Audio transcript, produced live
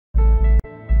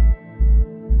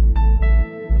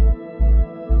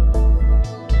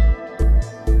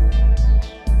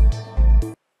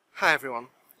Hi everyone,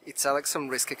 it's Alex from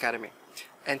Risk Academy,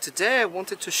 and today I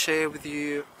wanted to share with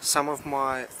you some of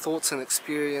my thoughts and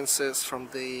experiences from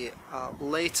the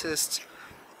latest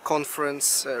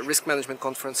conference, risk management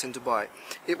conference in Dubai.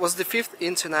 It was the 5th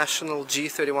International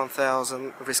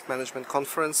G31000 Risk Management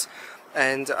Conference,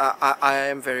 and I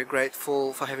am very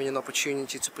grateful for having an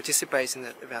opportunity to participate in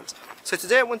that event. So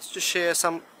today I wanted to share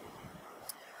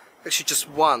just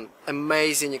one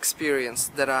amazing experience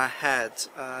that I had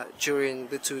during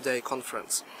the two-day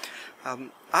conference.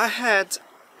 I had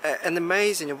an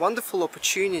amazing, a wonderful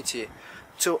opportunity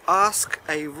to ask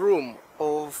a room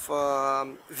of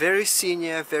very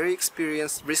senior, very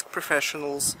experienced risk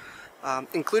professionals,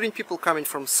 including people coming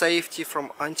from safety,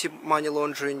 from anti-money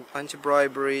laundering,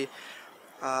 anti-bribery,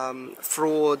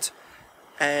 fraud,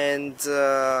 and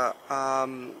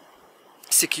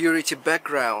security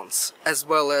backgrounds, as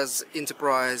well as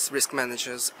enterprise risk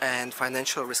managers and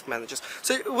financial risk managers.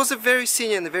 So it was a very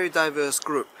senior and a very diverse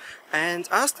group, and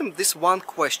I asked them this one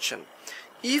question: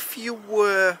 if you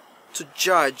were to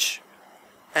judge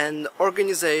an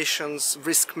organization's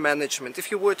risk management, if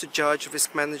you were to judge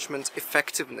risk management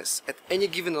effectiveness at any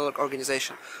given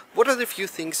organization, what are the few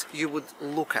things you would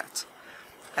look at?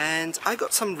 And I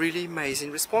got some really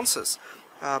amazing responses.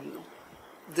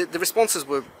 The responses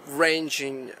were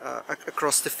ranging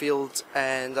across the field,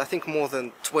 and I think more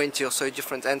than 20 or so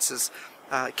different answers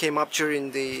came up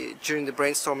during the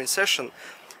brainstorming session.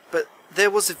 But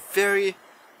there was a very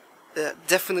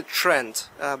definite trend,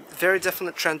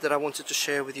 that I wanted to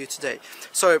share with you today.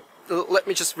 So let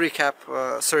me just recap.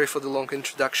 Sorry for the long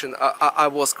introduction. I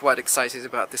was quite excited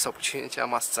about this opportunity, I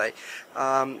must say.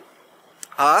 I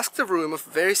asked a room of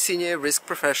very senior risk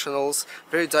professionals,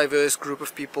 very diverse group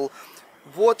of people,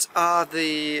 what are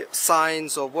the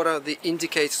signs or what are the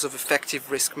indicators of effective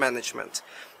risk management?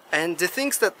 And the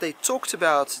things that they talked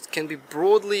about can be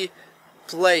broadly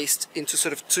placed into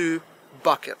sort of two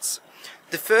buckets.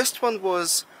 The first one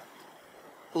was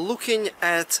looking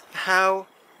at how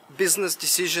business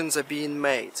decisions are being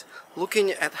made,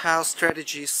 looking at how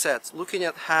strategy is set, looking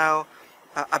at how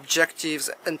objectives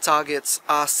and targets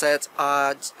are set,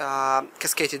 are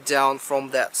cascaded down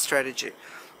from that strategy.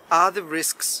 Are the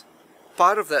risks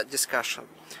part of that discussion?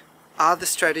 Are the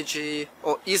strategy,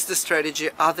 or is the strategy,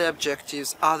 are the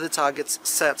objectives, are the targets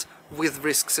set with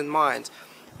risks in mind?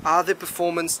 Are the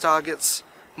performance targets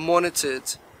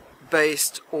monitored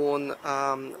based on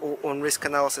risk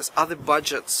analysis? Are the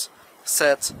budgets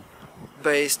set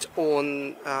based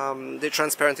on the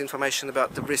transparent information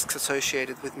about the risks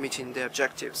associated with meeting the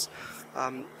objectives?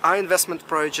 Are investment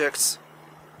projects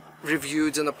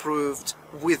reviewed and approved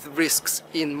with risks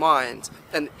in mind,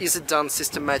 and is it done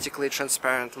systematically,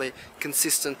 transparently,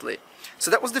 consistently?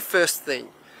 So that was the first thing,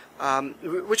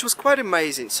 which was quite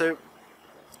amazing. So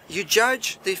you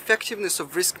judge the effectiveness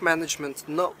of risk management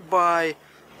not by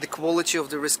the quality of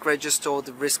the risk register or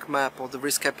the risk map or the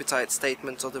risk appetite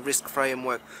statement or the risk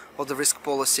framework or the risk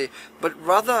policy, but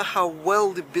rather how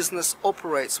well the business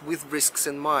operates with risks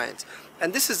in mind.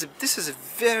 And this is a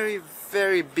very,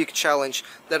 very big challenge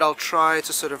that I'll try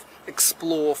to sort of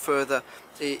explore further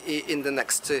in the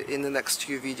next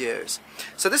few videos.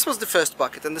 So this was the first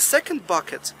bucket, and the second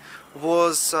bucket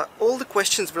was all the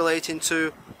questions relating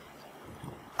to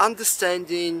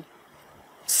understanding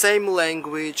same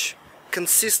language,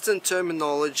 consistent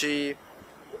terminology,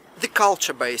 the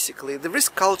culture, basically, the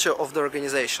risk culture of the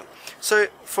organization. So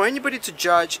for anybody to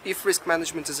judge if risk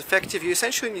management is effective, you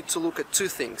essentially need to look at two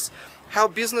things: how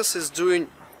business is doing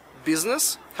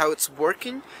business, how it's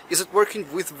working. Is it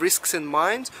working with risks in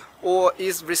mind, or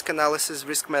is risk analysis,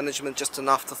 risk management just an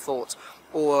afterthought,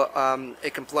 or a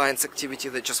compliance activity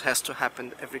that just has to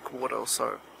happen every quarter or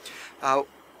so?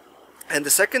 And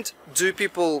the second, do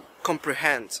people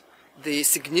comprehend the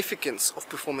significance of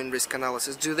performing risk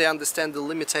analysis? Do they understand the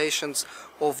limitations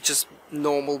of just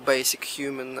normal basic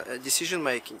human decision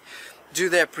making? Do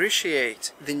they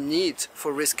appreciate the need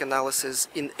for risk analysis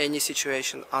in any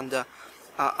situation under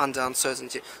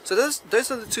uncertainty? So those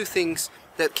are the two things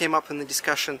that came up in the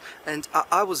discussion, and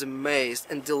I was amazed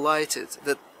and delighted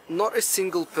that not a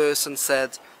single person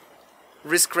said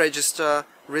risk register,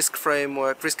 risk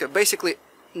framework, basically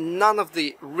none of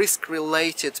the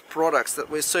risk-related products that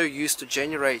we're so used to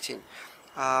generating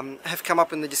have come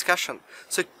up in the discussion.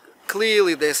 So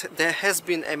clearly there has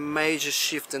been a major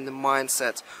shift in the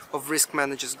mindset of risk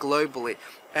managers globally,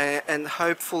 and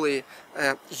hopefully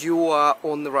you are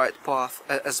on the right path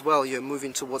as well. You're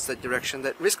moving towards that direction,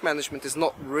 that risk management is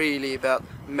not really about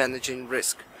managing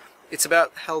risk. It's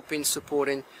about helping,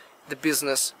 supporting the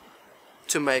business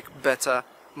to make better,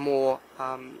 more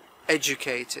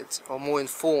educated or more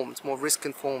informed, more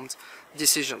risk-informed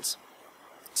decisions.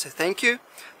 So thank you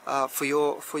for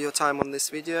your time on this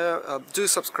video. Do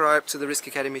subscribe to the Risk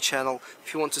Academy channel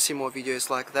if you want to see more videos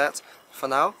like that. For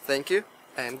now, thank you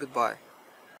and goodbye.